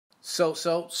So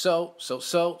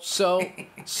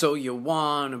you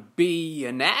wanna be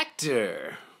an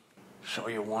actor? So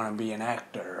you want to be an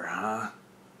actor, huh?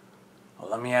 Well,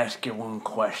 let me ask you one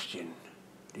question.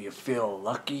 Do you feel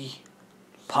lucky,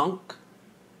 punk?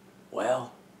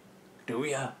 Well, do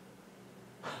ya?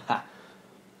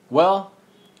 Well,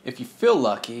 if you feel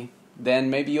lucky, then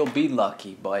maybe you'll be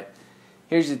lucky. But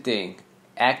here's the thing: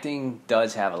 acting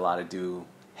has a lot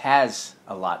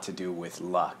to do with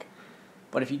luck.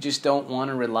 But if you just don't want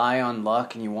to rely on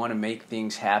luck and you want to make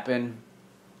things happen,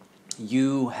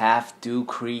 you have to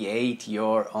create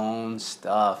your own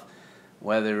stuff.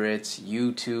 Whether it's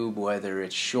YouTube, whether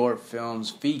it's short films,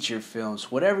 feature films,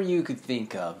 whatever you could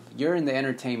think of. You're in the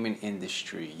entertainment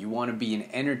industry. You want to be an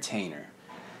entertainer.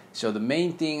 So the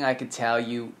main thing I could tell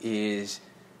you is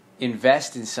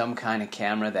invest in some kind of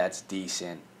camera that's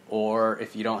decent. Or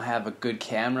if you don't have a good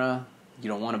camera, you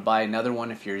don't want to buy another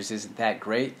one if yours isn't that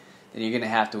great, then you're going to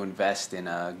have to invest in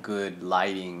a good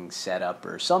lighting setup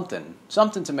or something.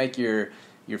 Something to make your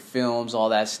films, all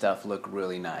that stuff look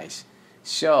really nice.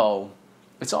 So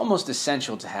it's almost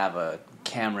essential to have a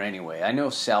camera anyway. I know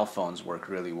cell phones work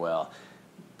really well,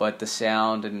 but the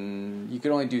sound, and you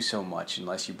can only do so much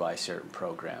unless you buy certain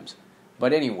programs.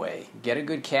 But anyway, get a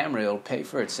good camera. It'll pay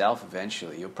for itself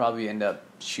eventually. You'll probably end up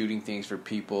shooting things for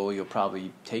people. You'll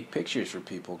probably take pictures for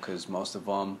people because most of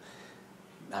them,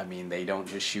 they don't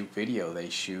just shoot video. They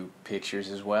shoot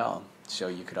pictures as well. So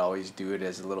you could always do it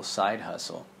as a little side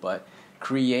hustle. But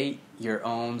create your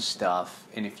own stuff.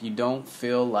 And if you don't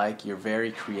feel like you're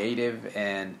very creative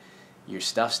and your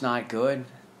stuff's not good,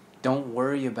 don't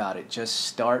worry about it. Just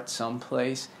start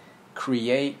someplace.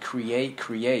 Create.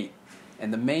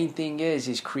 And the main thing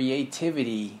is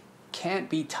creativity can't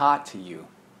be taught to you.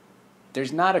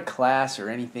 There's not a class or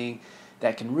anything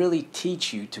that can really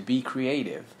teach you to be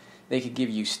creative. They could give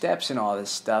you steps and all this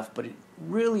stuff, but it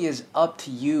really is up to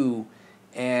you.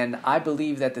 And I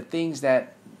believe that the things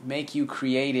that make you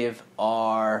creative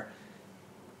are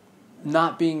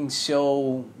not being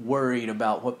so worried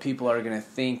about what people are going to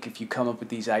think if you come up with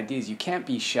these ideas. You can't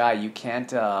be shy. You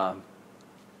can't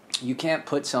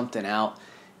put something out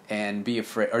and be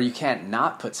afraid, or you can't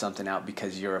not put something out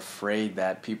because you're afraid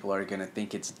that people are going to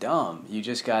think it's dumb. You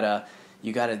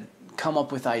gotta come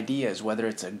up with ideas, whether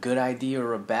it's a good idea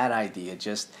or a bad idea.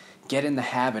 Just get in the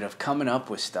habit of coming up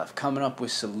with stuff, coming up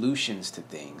with solutions to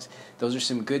things. Those are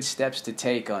some good steps to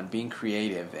take on being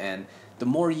creative. And the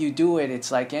more you do it,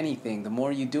 it's like anything. The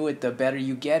more you do it, the better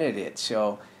you get at it.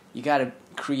 So you got to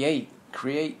create.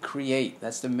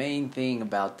 That's the main thing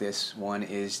about this one,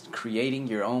 is creating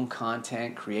your own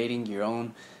content, create your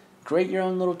own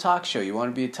little talk show. You want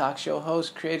to be a talk show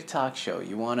host? Create a talk show.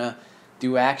 You want to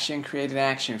do action? Create an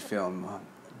action film.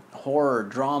 Horror,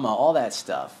 drama, all that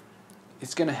stuff.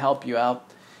 It's going to help you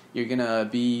out. You're going to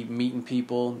be meeting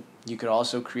people. You could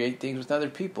also create things with other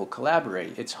people.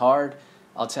 Collaborate. It's hard.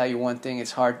 I'll tell you one thing.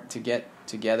 It's hard to get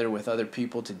together with other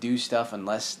people to do stuff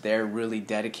unless they're really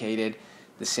dedicated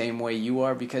the same way you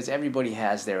are, because everybody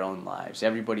has their own lives.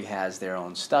 Everybody has their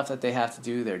own stuff that they have to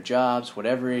do, their jobs,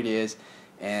 whatever it is,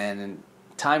 and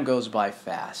time goes by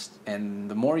fast.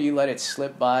 And the more you let it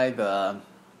slip by, the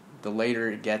later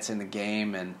it gets in the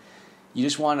game, and you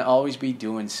just want to always be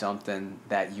doing something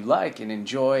that you like and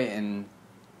enjoy, and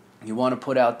you want to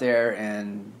put out there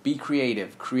and be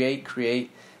creative. Create,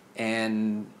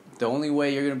 and the only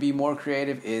way you're going to be more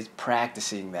creative is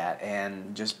practicing that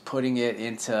and just putting it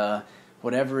into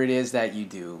whatever it is that you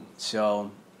do. So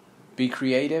be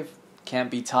creative. Can't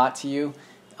be taught to you.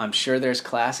 I'm sure there's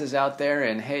classes out there,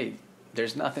 and hey,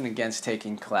 there's nothing against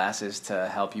taking classes to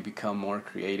help you become more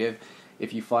creative.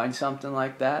 If you find something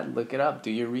like that, look it up, do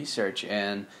your research,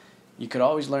 and you could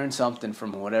always learn something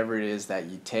from whatever it is that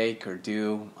you take or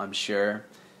do, I'm sure.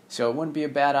 So it wouldn't be a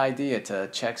bad idea to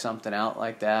check something out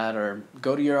like that, or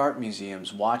go to your art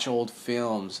museums, watch old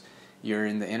films. You're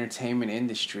in the entertainment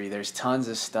industry. There's tons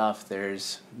of stuff.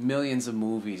 There's millions of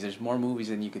movies. There's more movies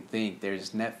than you could think.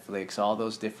 There's Netflix, all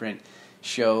those different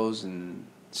shows and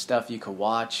stuff you could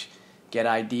watch. Get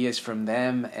ideas from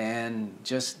them and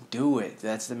just do it.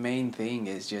 That's the main thing,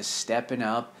 is just stepping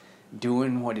up,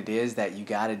 doing what it is that you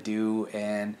got to do,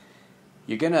 and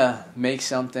you're going to make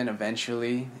something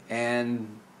eventually.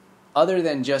 And other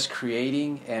than just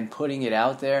creating and putting it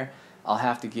out there, I'll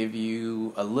have to give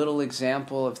you a little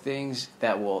example of things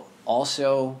that will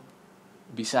also,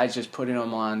 besides just putting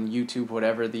them on YouTube,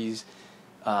 whatever these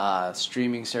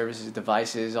streaming services,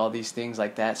 devices, all these things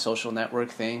like that, social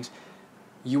network things,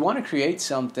 you want to create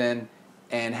something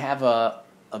and have a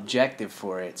objective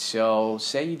for it. So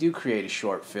say you do create a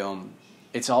short film,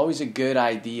 it's always a good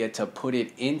idea to put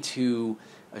it into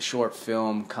a short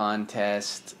film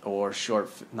contest or a short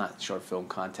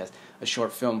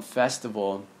film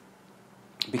festival,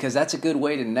 because that's a good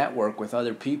way to network with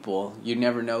other people. You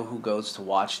never know who goes to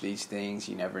watch these things.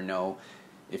 You never know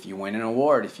if you win an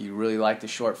award. If you really like the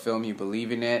short film, you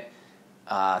believe in it.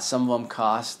 Some of them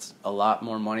cost a lot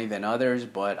more money than others,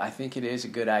 but I think it is a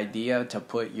good idea to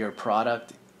put your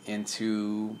product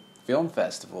into film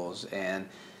festivals and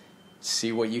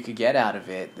see what you could get out of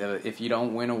it. If you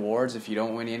don't win awards, if you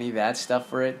don't win any of that stuff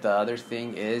for it, the other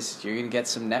thing is you're going to get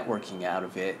some networking out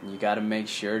of it. And you got to make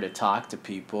sure to talk to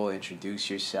people, introduce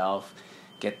yourself,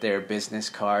 get their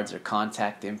business cards or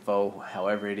contact info,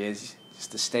 however it is,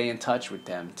 just to stay in touch with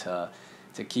them, to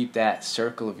keep that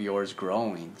circle of yours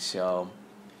growing. So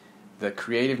the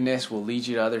creativeness will lead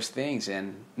you to other things,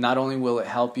 and not only will it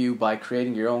help you by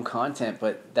creating your own content,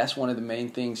 but that's one of the main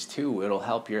things too. It'll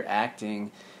help your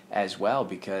acting as well,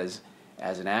 because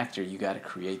as an actor, you got to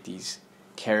create these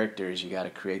characters, you got to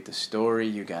create the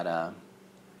story,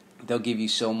 they'll give you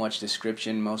so much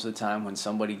description most of the time when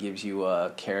somebody gives you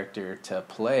a character to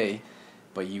play,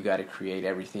 but you got to create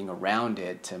everything around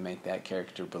it to make that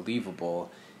character believable,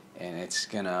 and it's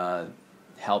gonna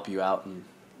help you out,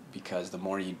 because the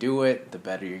more you do it, the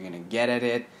better you're gonna get at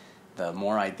it. The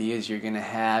more ideas you're gonna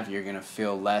have, you're gonna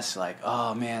feel less like,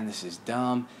 oh man, this is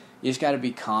dumb. You just got to be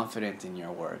confident in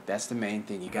your work. That's the main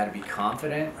thing. You got to be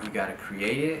confident. You got to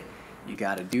create it. You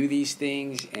got to do these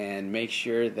things and make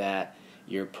sure that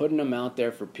you're putting them out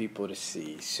there for people to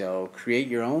see. So create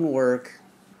your own work.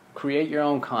 Create your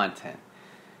own content.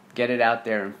 Get it out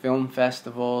there in film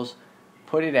festivals.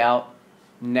 Put it out.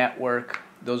 Network.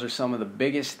 Those are some of the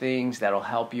biggest things that'll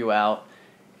help you out.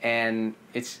 And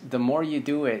it's the more you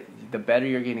do it, the better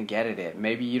you're going to get at it.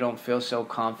 Maybe you don't feel so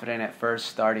confident at first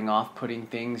starting off putting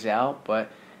things out, but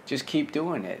just keep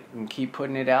doing it and keep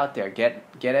putting it out there. Get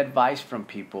advice from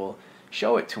people.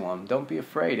 Show it to them. Don't be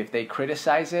afraid. If they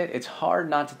criticize it, it's hard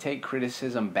not to take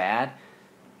criticism bad,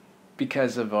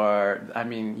 because of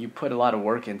you put a lot of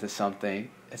work into something,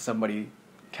 and somebody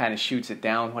kind of shoots it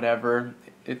down, whatever.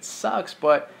 It sucks,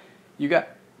 but you got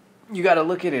to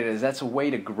look at it as that's a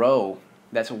way to grow.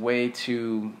 That's a way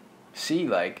to see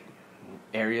like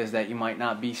areas that you might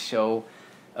not be so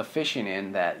efficient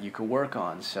in that you could work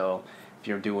on. So if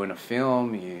you're doing a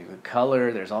film, you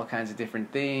color, there's all kinds of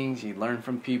different things. You learn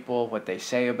from people, what they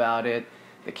say about it,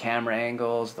 the camera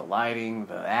angles, the lighting,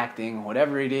 the acting,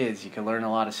 whatever it is. You can learn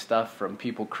a lot of stuff from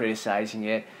people criticizing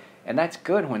it. And that's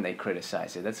good when they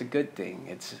criticize it. That's a good thing.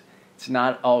 It's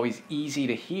not always easy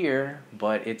to hear,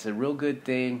 but it's a real good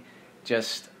thing.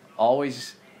 Just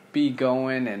always be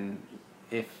going, and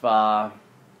if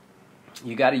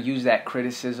you got to use that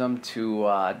criticism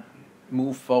to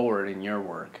move forward in your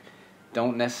work.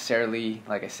 Don't necessarily,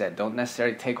 like I said, don't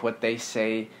necessarily take what they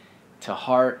say to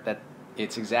heart, that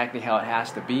it's exactly how it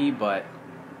has to be, but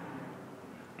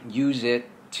use it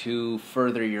to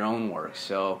further your own work.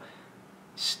 So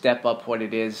step up what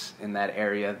it is in that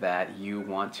area that you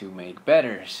want to make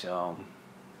better. So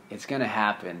it's going to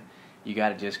happen. You got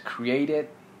to just create it,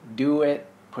 do it,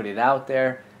 put it out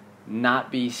there,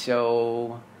 not be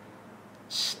so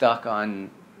stuck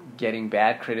on getting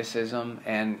bad criticism.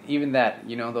 And even that,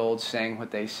 the old saying,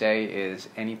 what they say is,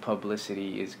 any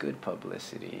publicity is good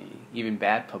publicity. Even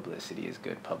bad publicity is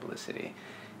good publicity.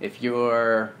 If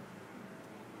your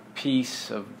piece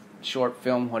of short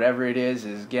film, whatever it is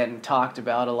getting talked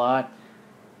about a lot,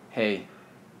 hey,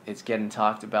 it's getting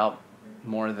talked about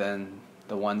more than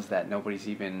the ones that nobody's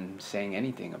even saying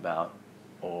anything about.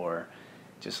 Or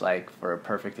just like, for a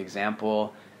perfect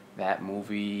example, that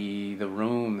movie, The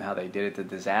Room, how they did it, The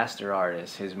Disaster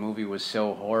Artist. His movie was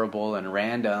so horrible and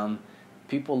random.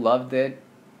 People loved it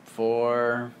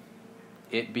for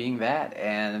it being that,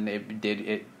 and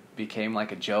it became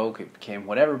like a joke. It became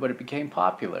whatever, but it became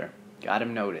popular. Got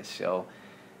him noticed. So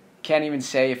can't even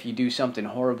say if you do something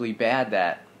horribly bad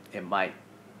that it might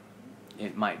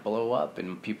blow up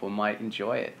and people might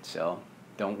enjoy it. So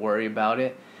don't worry about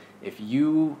it. If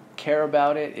you care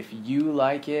about it, if you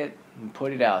like it,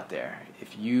 put it out there.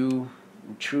 If you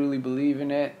truly believe in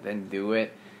it, then do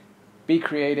it. Be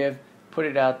creative, put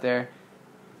it out there.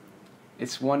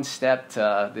 It's one step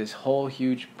to this whole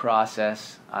huge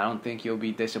process. I don't think you'll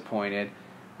be disappointed.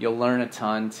 You'll learn a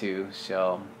ton too.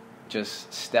 So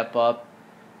just step up,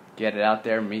 get it out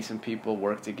there, meet some people,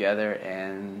 work together,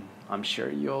 and I'm sure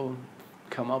you'll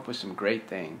come up with some great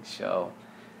things. So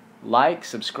like,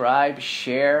 subscribe,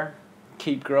 share,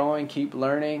 keep growing, keep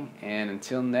learning, and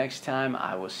until next time,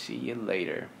 I will see you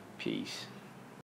later. Peace.